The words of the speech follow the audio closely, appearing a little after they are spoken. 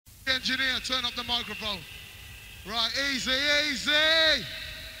Engineer, turn up the microphone. Right, easy, easy.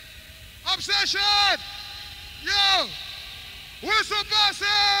 Obsession! Yo! Whistle Bussy!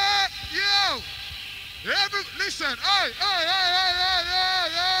 Yo! Listen, hey, hey, hey, hey, hey, hey,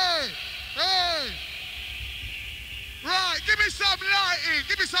 hey, hey! Right, give me some lighting,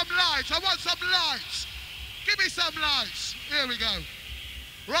 give me some lights. I want some lights. Give me some lights. Here we go.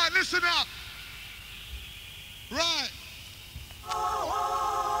 Right, listen up. Right.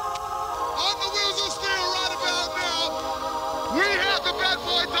 On the wheels of steel right about now, we have the bad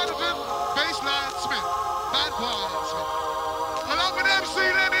boy Donovan, bassline Smith. Bad boy Smith. Along with MC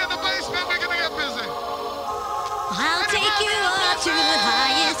Lenny in the basement, we're gonna get busy. I'll take you up to the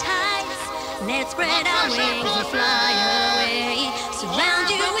highest heights. Let's spread our wings and fly away. Surround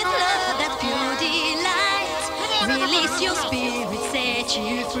you with love, that's pure delight. Release your spirit, set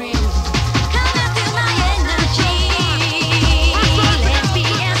you free. Come and feel my energy. Let's be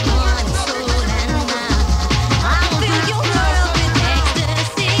as one, soul and mind. I'll fill your world with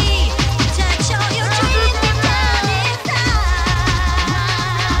ecstasy. Touch all your dreams deep down inside.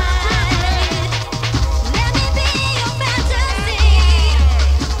 Let me be your fantasy.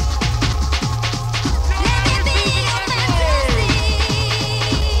 Let me be your fantasy.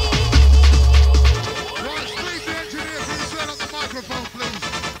 Right, please, the engineer, can you turn up the microphone, please?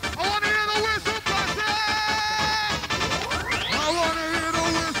 I want to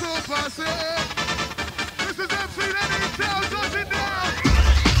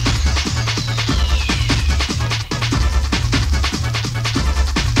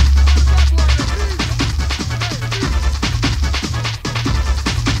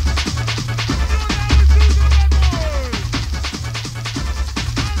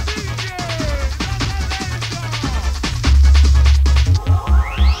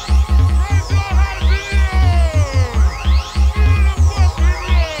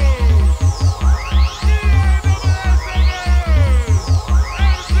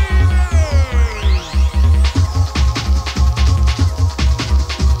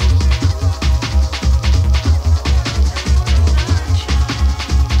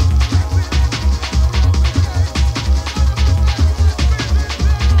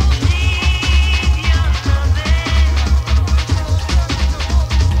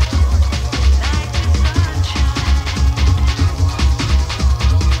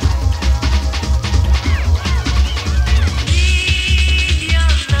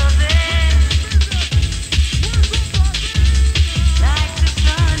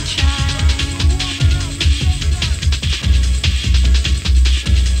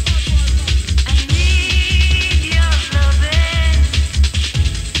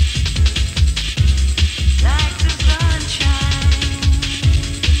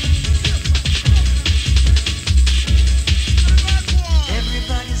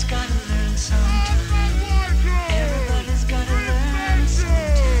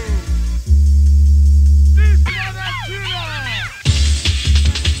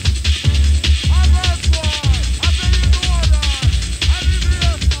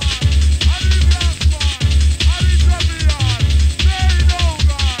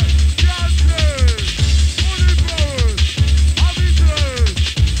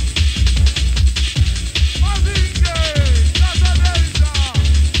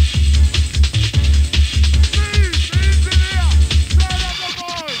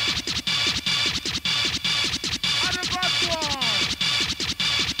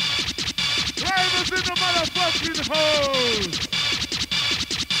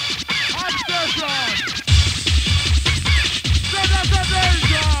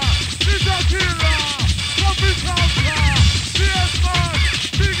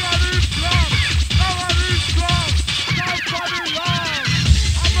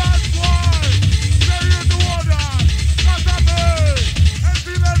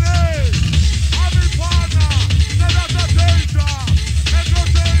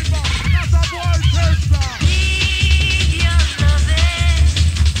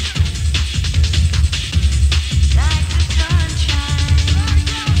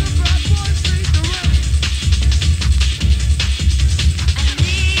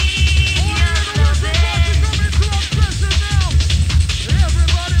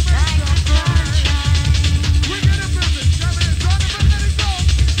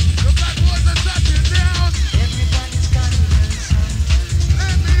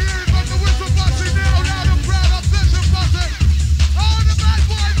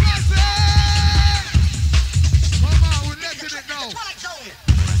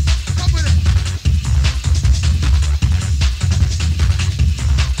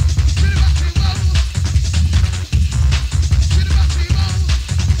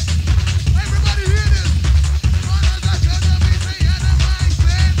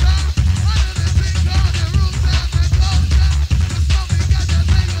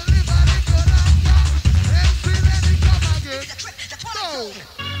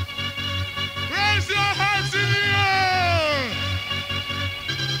Raise your hands in the air!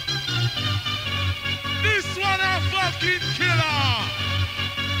 This one a fucking killer!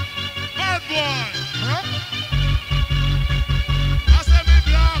 Bad boy! Huh? I said me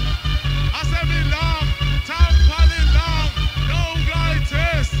black, I said me long, time calling long, no guy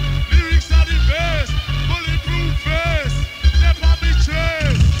test, lyrics are the best, bulletproof vest, step on me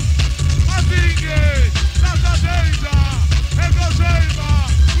chest. I think that's a danger, echo chamber,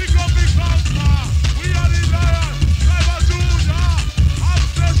 we go big conquer, we are the lion, Cyber Junior,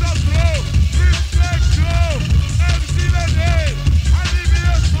 obsession flow, respect show, MC Lenny, and the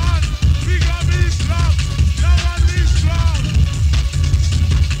BS man, we got me strong, now and me strong.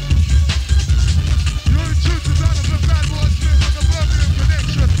 You're the truth to Donovan, bad boy split with the Birmingham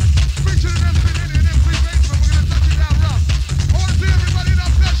connection. Preaching and everything in every basement, we're gonna touch it down rough. I want to see everybody in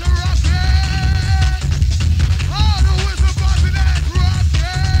our pleasure rocking. Oh, the whistle buzzing and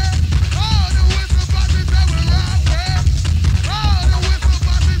rocking. Oh, the whistle buzzing that we're rocking. Oh, the whistle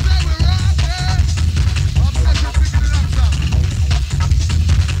buzzing that we're rocking. Our pleasure picking it up, son.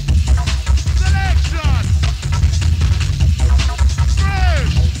 Selection.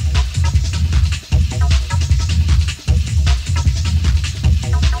 Fresh.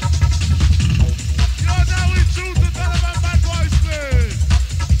 You're now in tune to Donovan Bad Boy Split.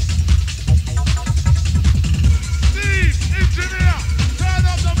 Steve, engineer, turn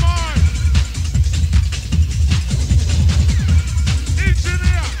up the mic.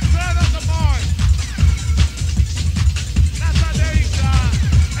 Engineer, turn up the mic. That's a danger.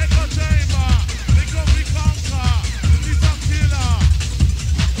 Echo chamber. They go be conquer. He's a killer.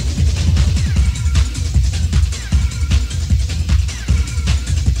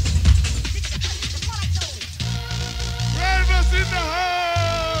 Ravens in the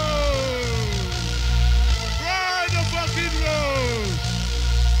house. Ride the fucking road.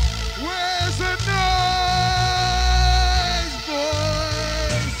 Where's the noise,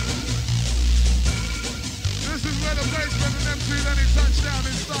 boys? This is where the basement and MC Lenny touchdown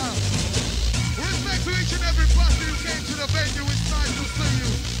in style. Respect to each and every person who came to the venue. It's nice to see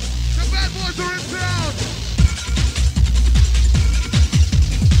you. The bad boys are in town.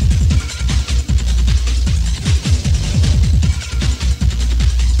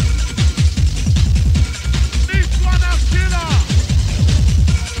 This one a killer.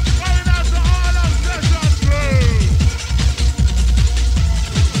 Going out to all obsession crew.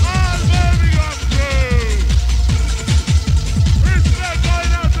 All Birmingham crew. Respect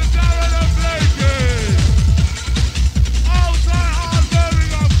going out to Darren and Blakey. Outside all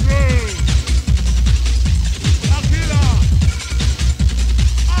Birmingham crew. A killer.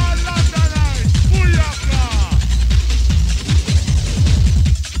 All Londonites. Booyaka.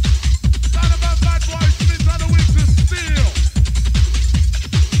 Donovan Bad Boy Smith on the wings of steel.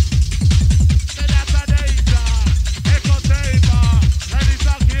 Say that's a danger. Echo chamber. Lenny's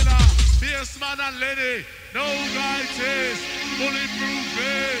a killer. Fierce man and Lenny. No guy taste. Bulletproof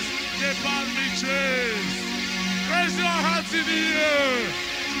vest. Step on me chase. Raise your hands in the air.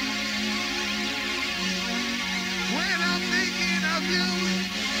 When I'm thinking of you.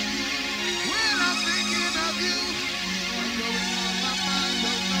 When I'm thinking of you. I'm going on my mind.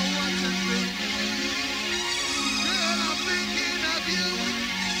 Don't know what to do. Girl, I'm thinking of you.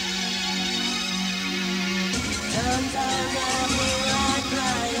 Sometimes I feel like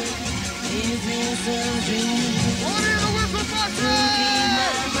crying. Is this something What is the whistle to button? keep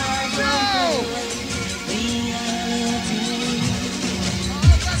my mind Yo! from reality?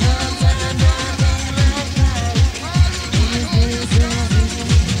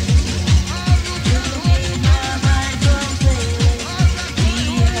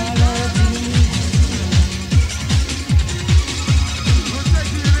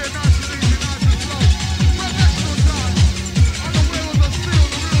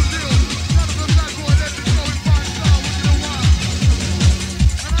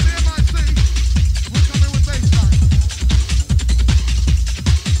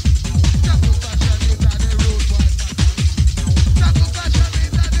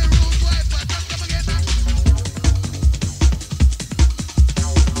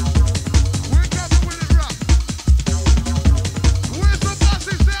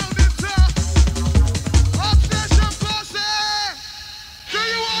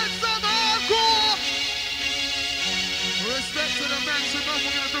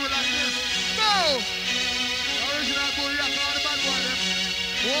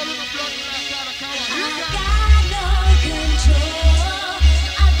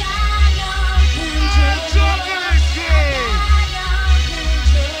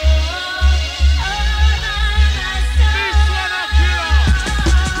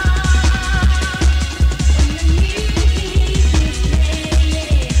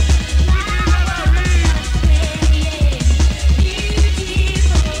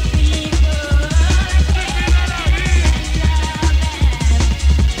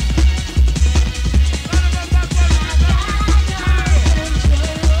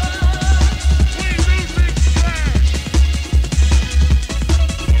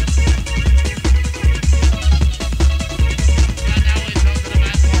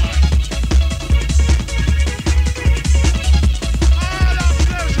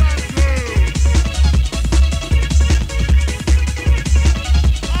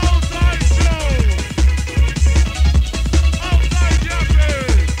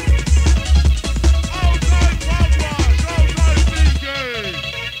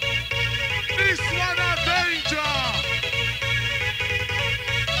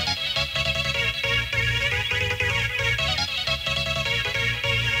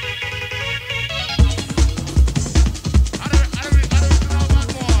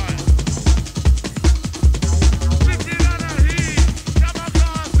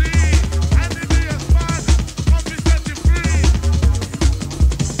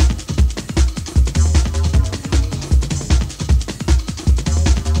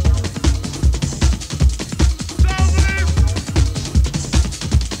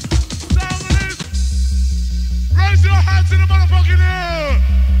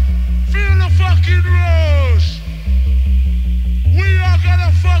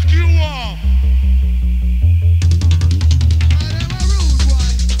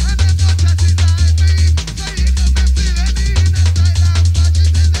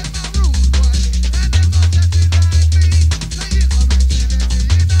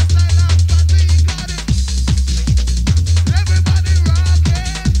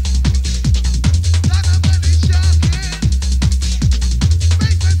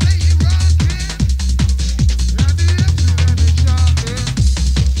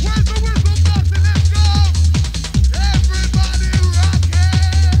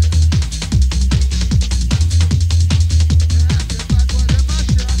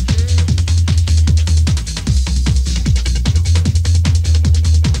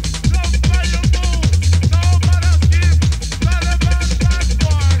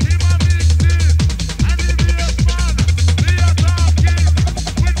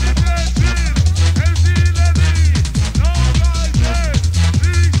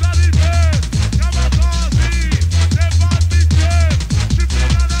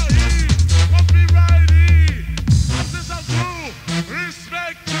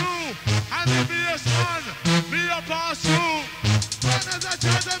 And the bass man, me a pass through. And as I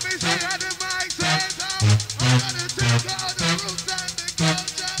try to be say, and the mic says, I'm gonna take all the roots and the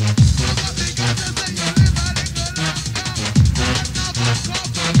culture. I'm gonna say you live a little longer. And never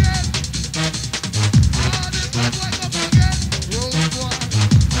come again. All the bad boy come again. Road boy.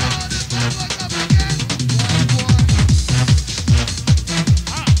 All the bad boy come again. Boy, boy.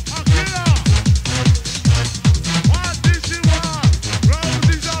 Akira. What did you want?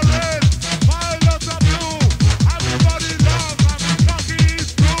 Roses are red, violets are blue. Everybody love and the cocky is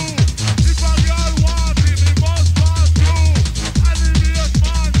true. If a girl wants it, he must pass through. And the biggest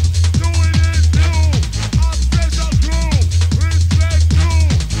man doing it new. Our special crew, respect you.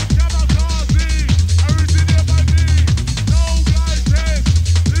 Kamikaze, everything here by me. No guys hate,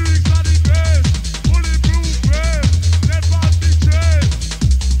 lyrics are the best. Bulletproof vest, never be changed.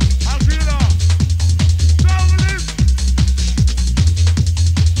 Akira, sound this.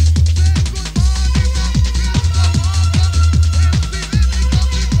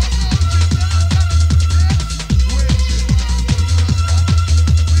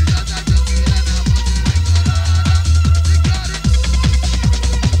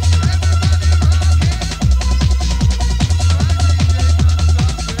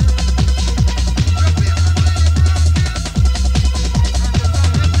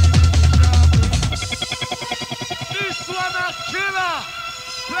 This one a killer,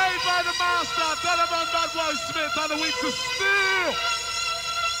 played by the master Donovan Bad Boy Smith on the week to steal.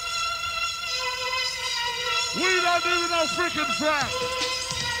 We don't need no freaking frack.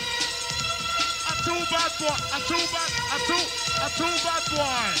 A two bad boy, a two bad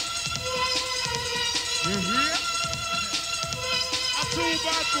boy. You hear? A two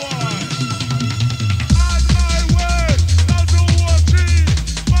bad boy. On my way, now do what she.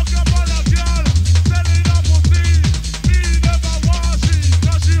 Fuck up on a girl, selling up a scene. Me never wash it,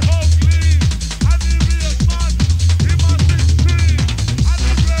 cause she ugly. And the real man, he must be street. And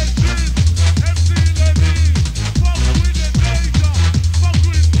the great dream, MC Levy. Fuck with the danger, fuck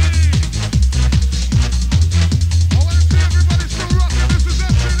with me. I want to see everybody still rocking. This is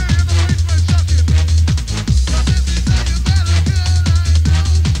MC Levy in the basement shocking. But this is how you better girl I know.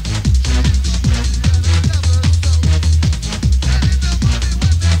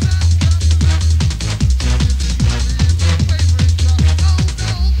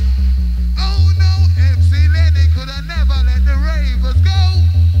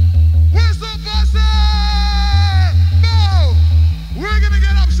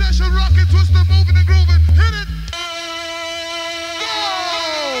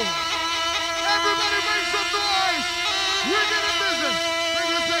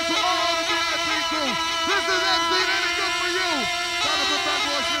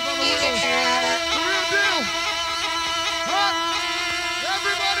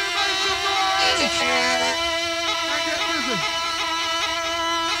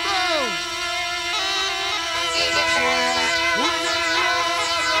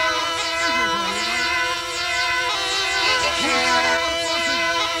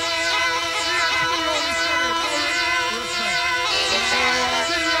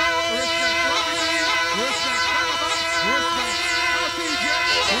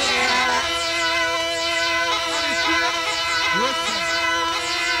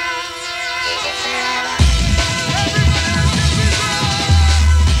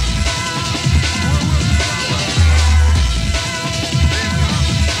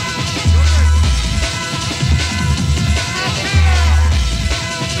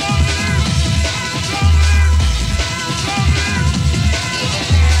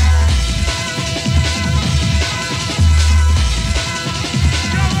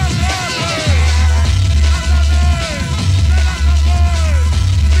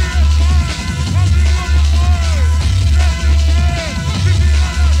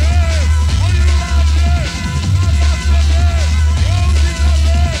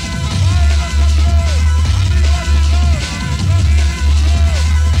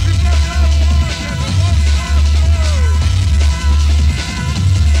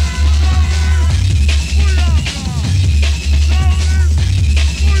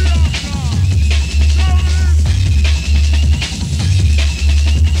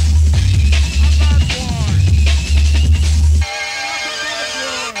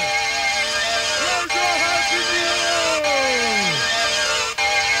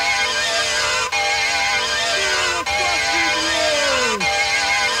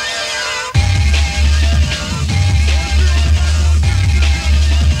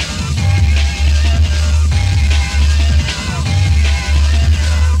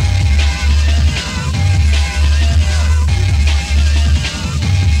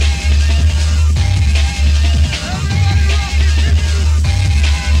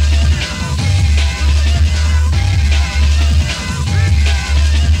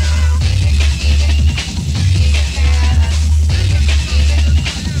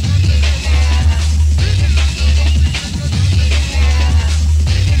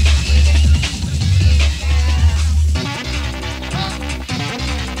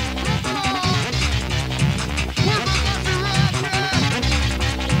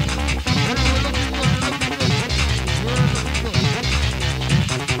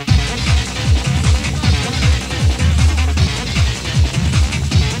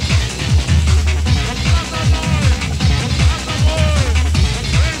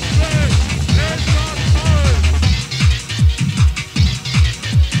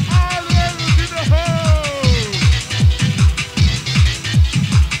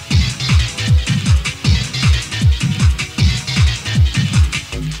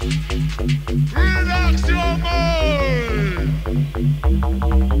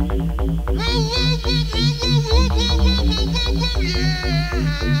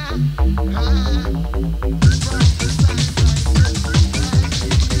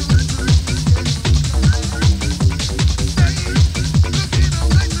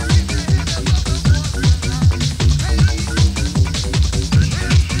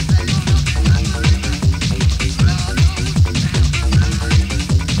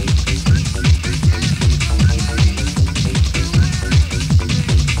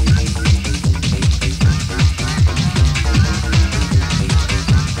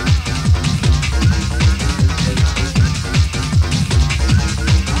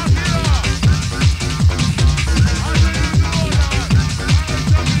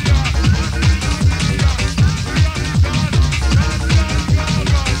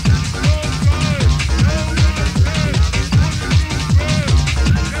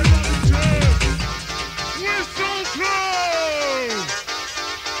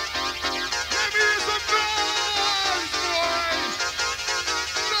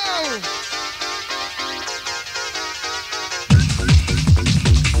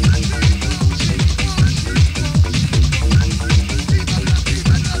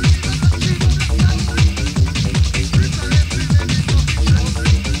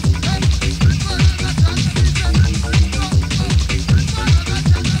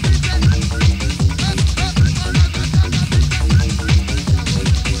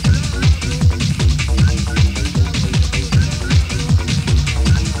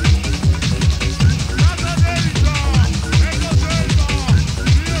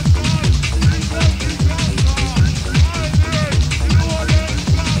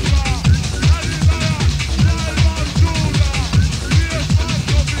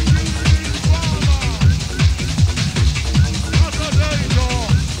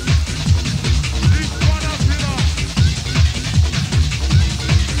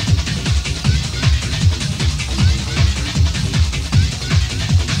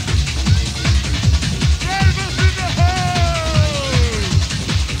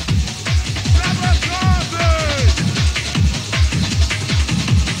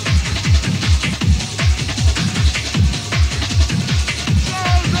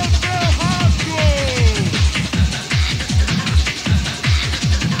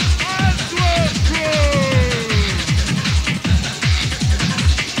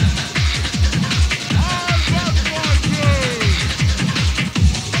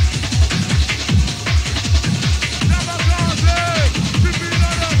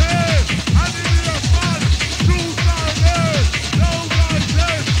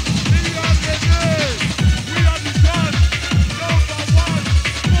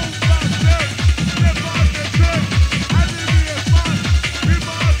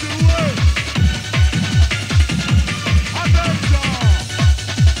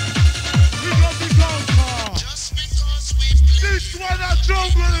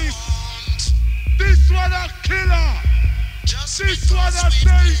 This one a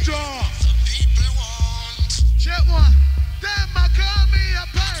danger. Check one. Them a call me a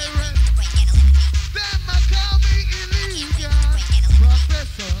pirate. Them a call me illegal.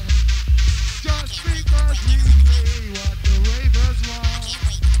 Professor. Just because we play what the ravers want.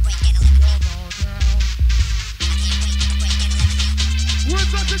 Come on now. We're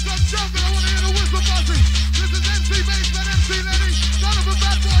touching some jungle. I want to hear the whistle buzzing. This is MC Baseman, MC Lenny. Donovan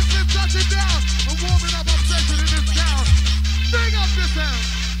Bad Boy Flip touching down. I'm warming up obsession in this town. Big up this town.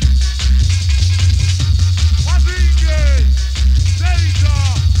 Wazinge, Danger,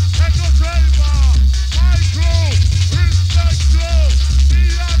 Echo Chamber, Micro, Respecto, me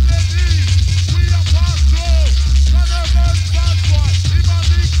and Lenny, we are Pasto, Donovan Bad Boy,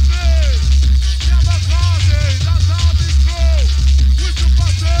 Imani Stay, Yamakade, that's how we go. Whistle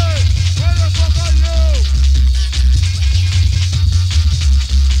Party, where the fuck are you?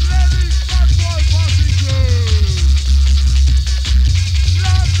 Lenny Bad Boy Party Crew.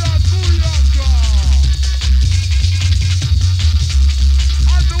 London, Booyaka.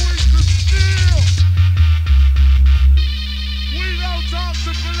 And the week to steal. We don't talk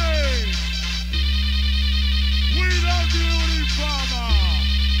to police. We don't deal with farmer.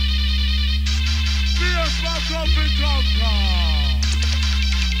 Be a smack up and conquer.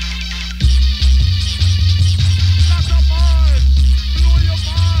 Not a mind. Blow your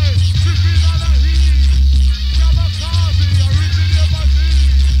mind. Sipping on a heat. Kamikaze. Original by me.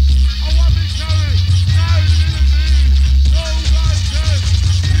 I want me carry. 9mm. No right head.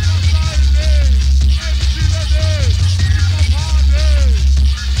 In a side lane. MC Lenny. In a party.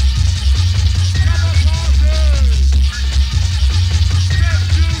 Kamikaze. Get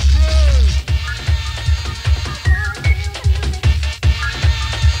you free.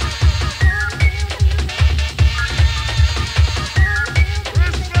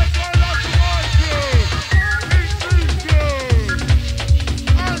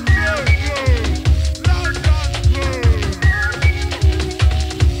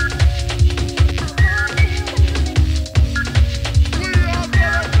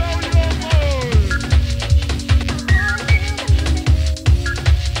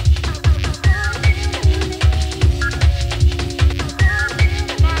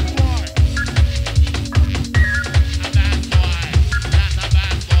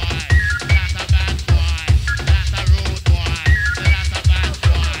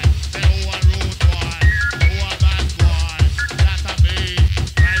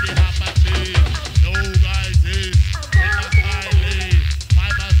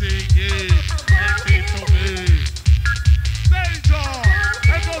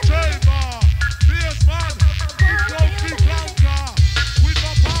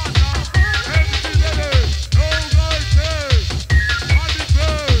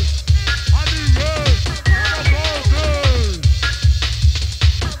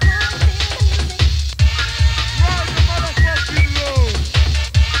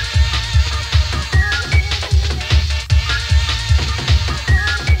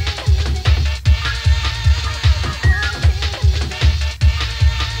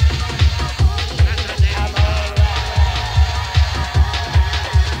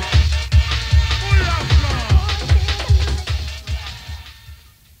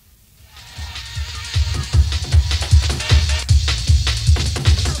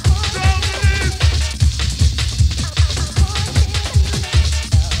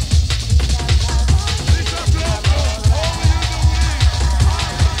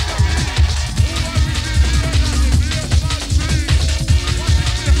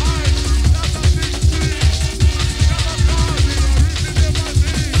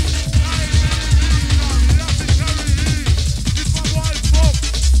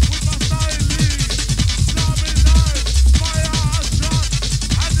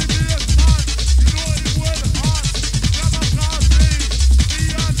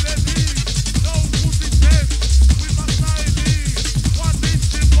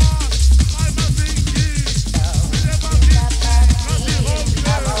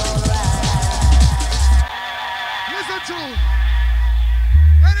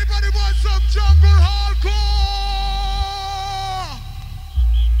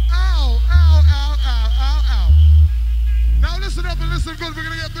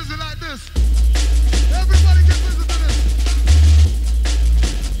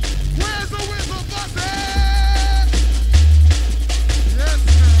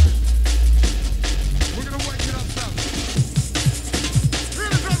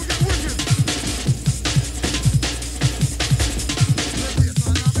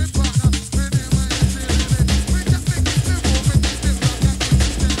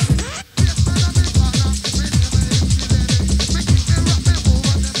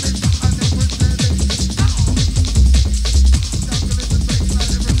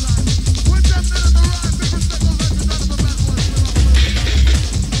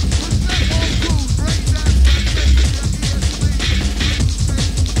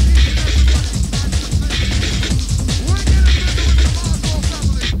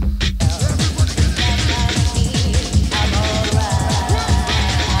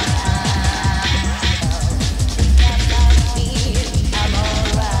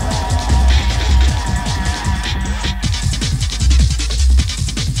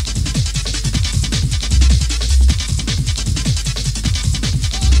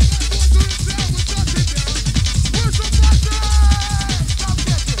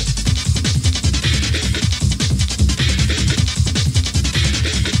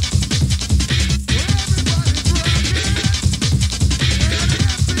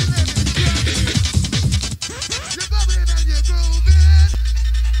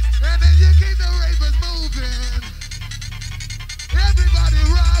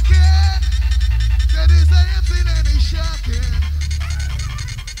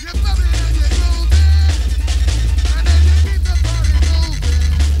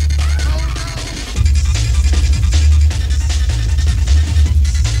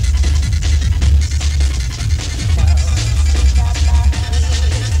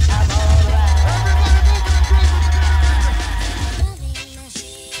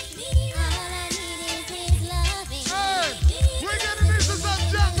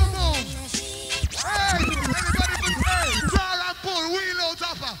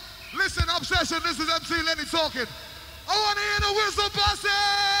 session, this is MC Lenny talking. I want to hear the whistle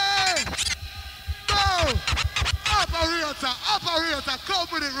passing! Go! Operator, come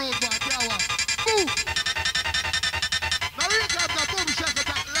with it, road boy, Kawa. Move! Now here comes the boom shack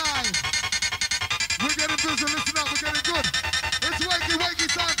attack live. We're getting busy, listen up, we're getting good. It's wakey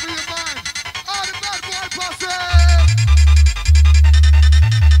time for your mind. All the bad boy passing!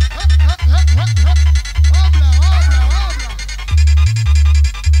 Obla.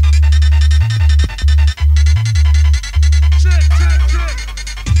 Check.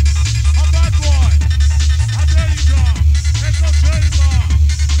 A bad boy. A danger. Echo chamber.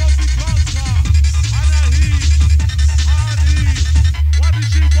 Coffee cluster. And a heat. What did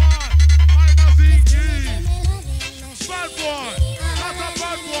she want? My Mazinki. Bad boy. That's a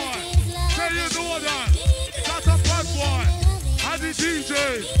bad boy. Say you know that. That's a bad boy. And the DJ.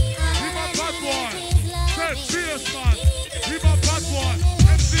 He's a bad boy. Say fierce man. He's a bad boy.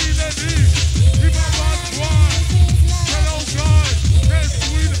 MC Lenny. He's a bad boy. Hello guys. Let's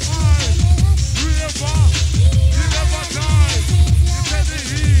win high. River. You never die. You get the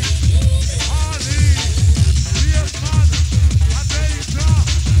heat. Harley. Fierce man. A danger.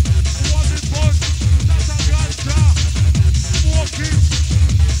 What it was. That's a ganja. Smoking.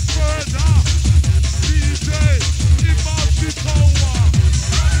 Further. DJ. Imagine the power.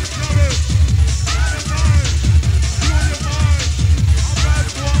 And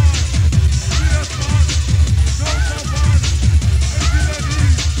the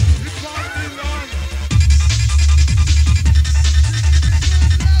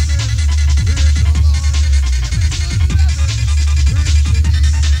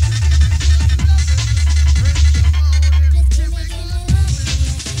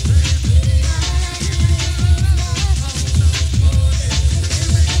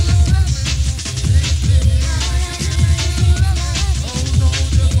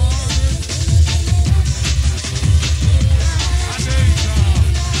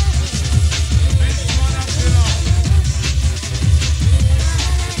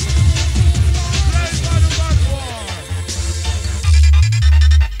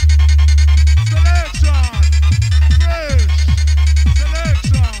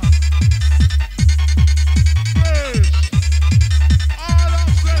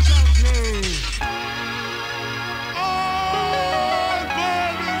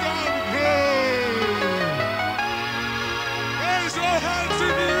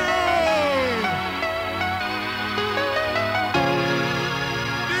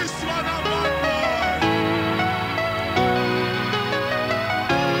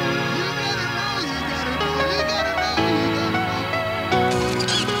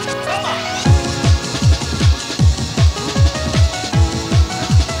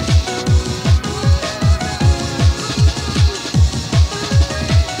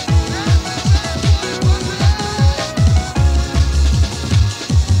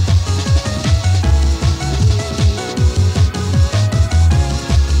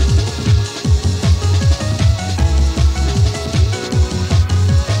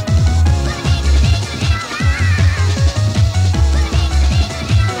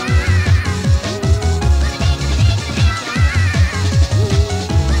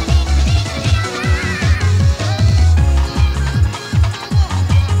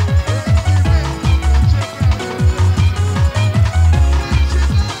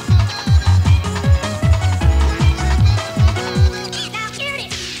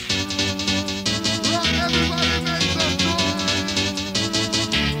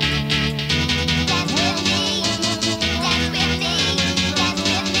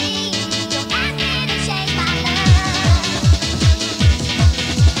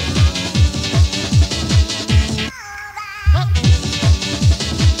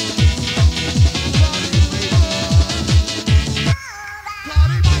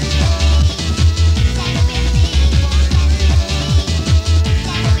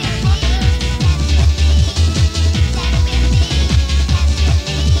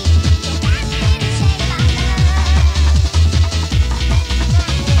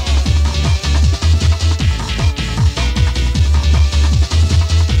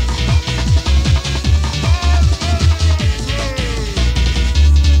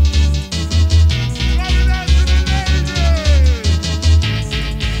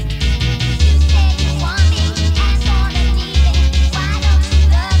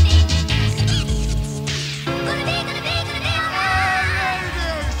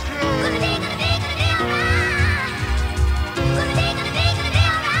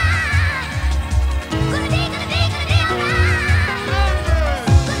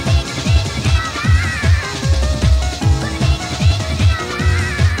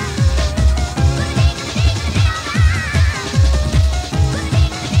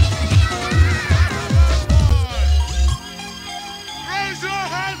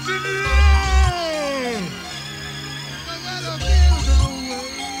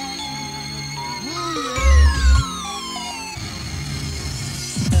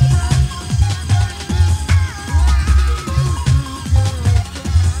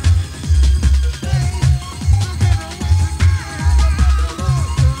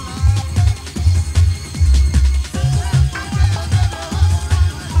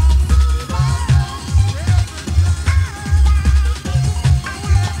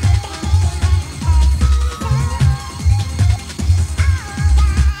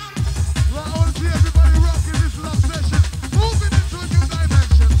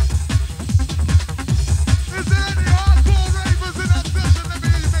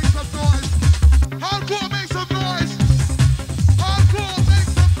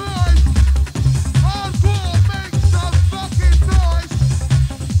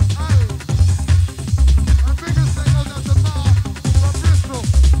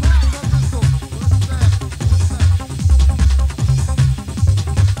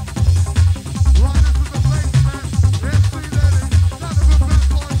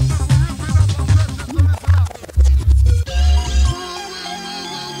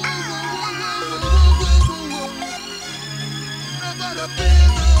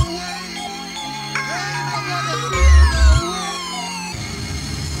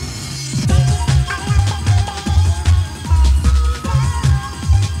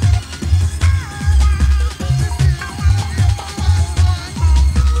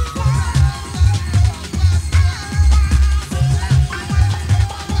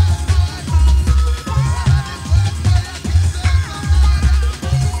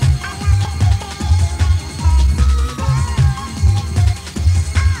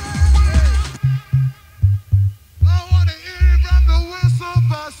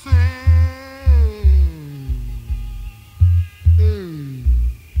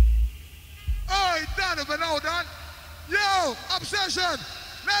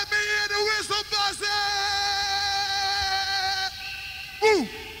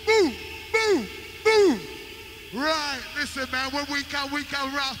Listen, man, when we come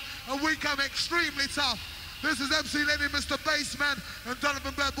rough, and we come extremely tough. This is MC Lenny, Mr. Bassman, and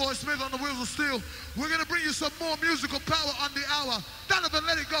Donovan Bad Boy Smith on the wheels of steel. We're going to bring you some more musical power on the hour. Donovan,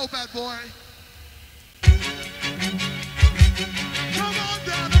 let it go, bad boy. Come on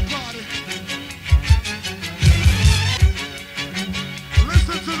down and party.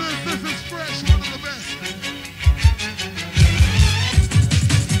 Listen to this is fresh, one of the best.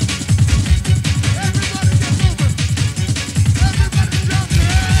 Everybody get moving. Everybody jump in.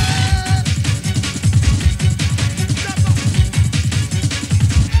 Jump up.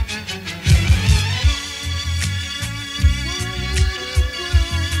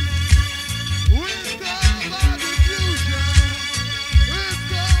 It's gone by the future. It's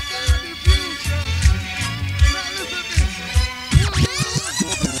gone by the future. Now listen to this.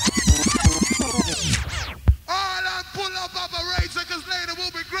 All I pull up operator, cause later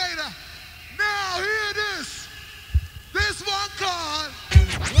will be greater. Now hear this. This one called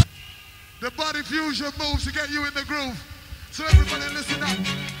the body fusion moves to get you in the groove. So everybody listen up.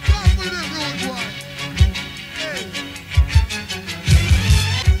 Come with it, rude boy. Hey.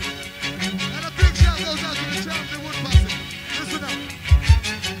 And a big shout goes out to the champion Woodbuster. Listen up.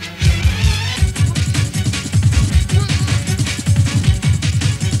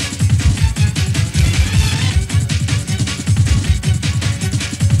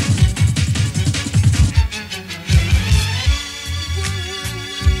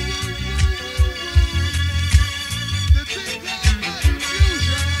 The thing called body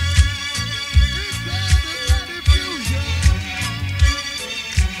fusion. It's called the body fusion.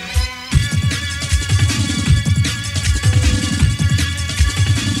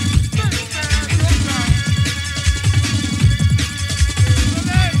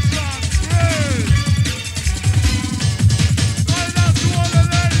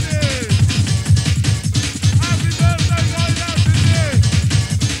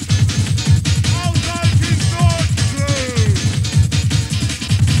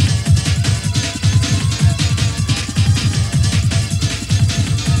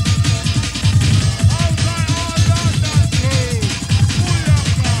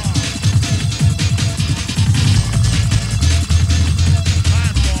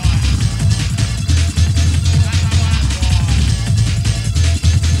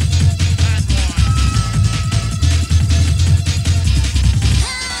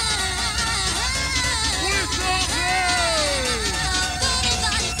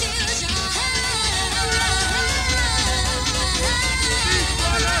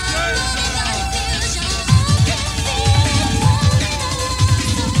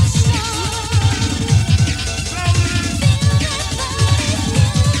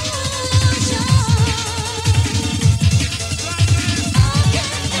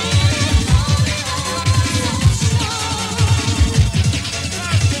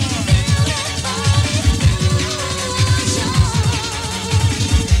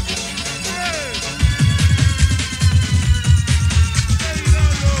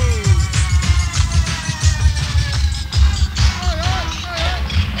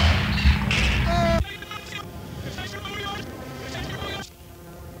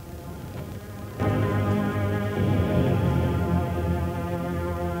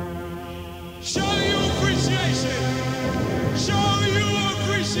 Show you appreciation. Show you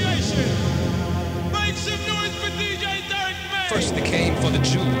appreciation. Make some noise for DJ Derek May. First they came for the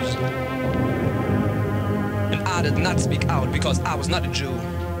Jews, and I did not speak out because I was not a Jew.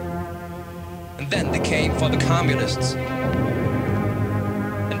 And then they came for the communists,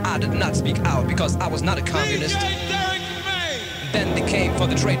 and I did not speak out because I was not a communist. DJ Derek May. And then they came for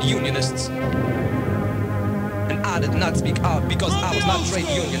the trade unionists, and I did not speak out because I was not a trade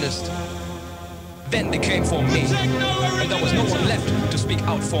unionist. Then they came for me, and there was no one left to speak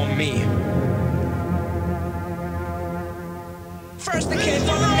out for me. First they came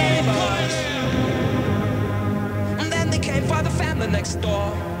for the neighbors, and then they came for the family next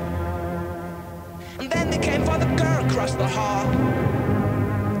door, and then they came for the girl across the hall,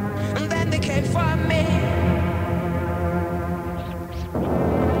 and then they came for me.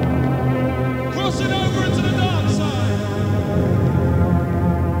 Crossing over into the dark side.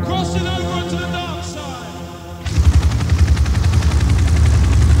 Crossing over into the dark side.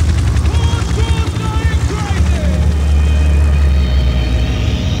 Hardcore's going crazy.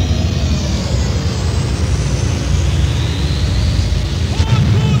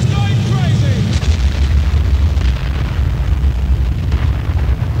 Hardcore's going crazy.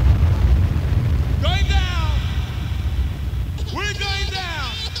 Going down. We're going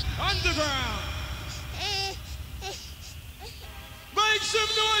down. Underground. Make some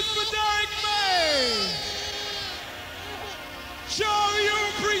noise for Derek May! Show your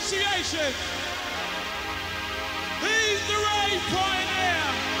appreciation. He's the rave pioneer.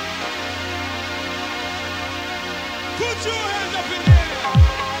 Put your hands up in the air.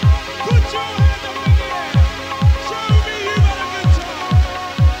 Put your hands up in the air. Show me you've had a good time.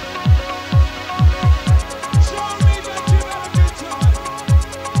 Show me that you've had a good time.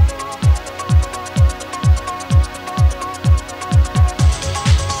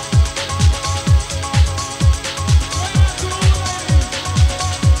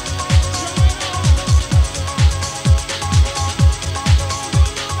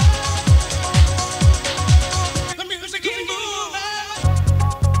 The music is moving.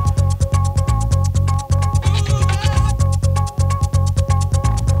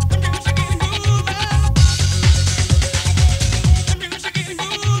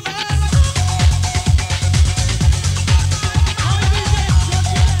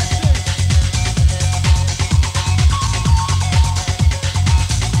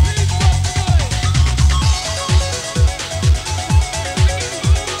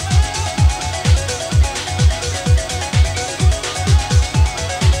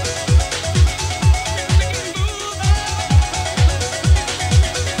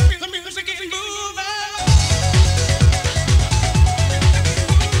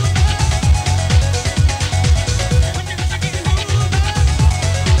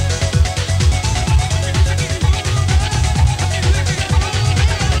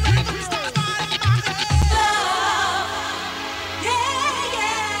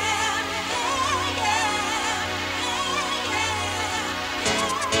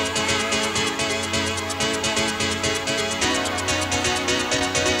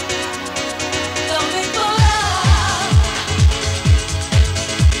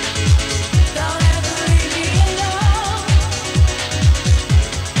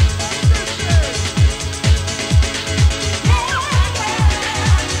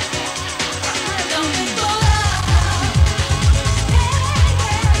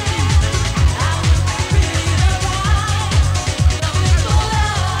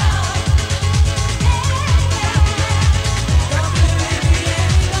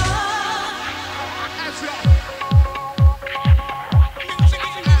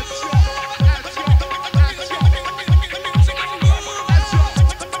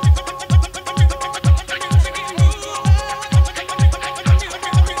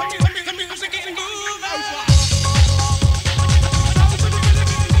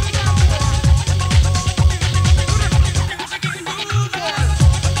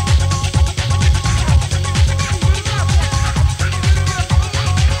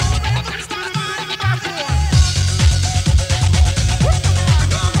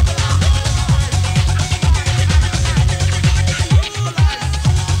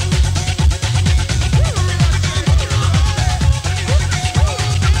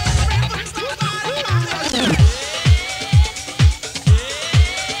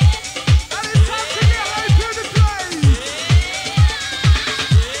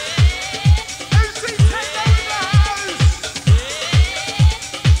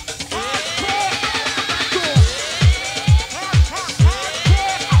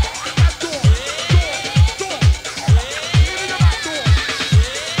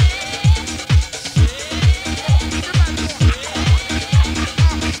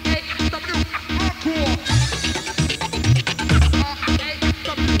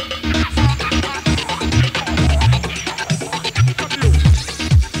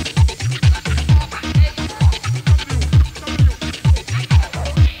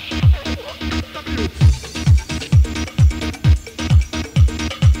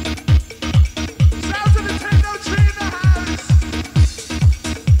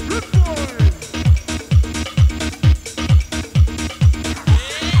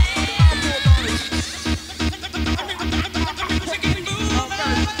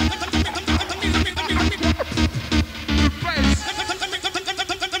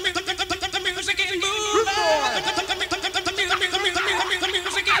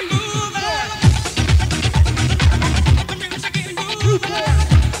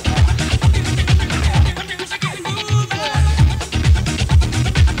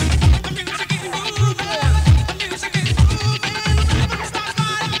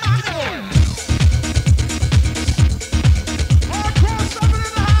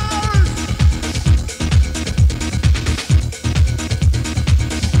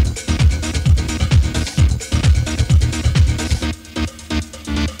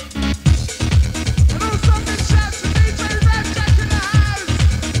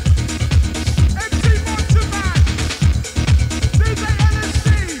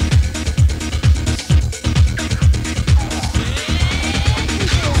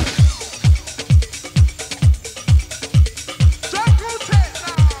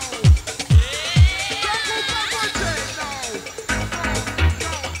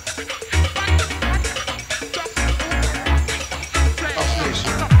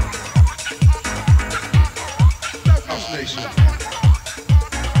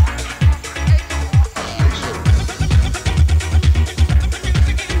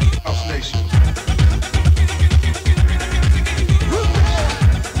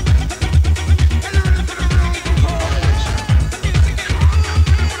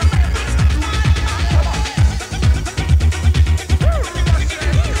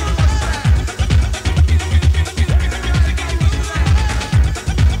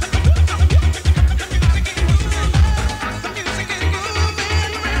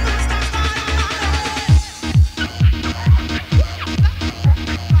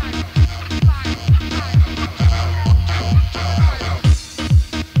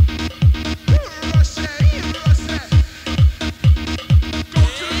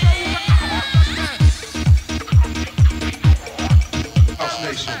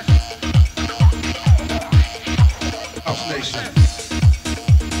 appreciation.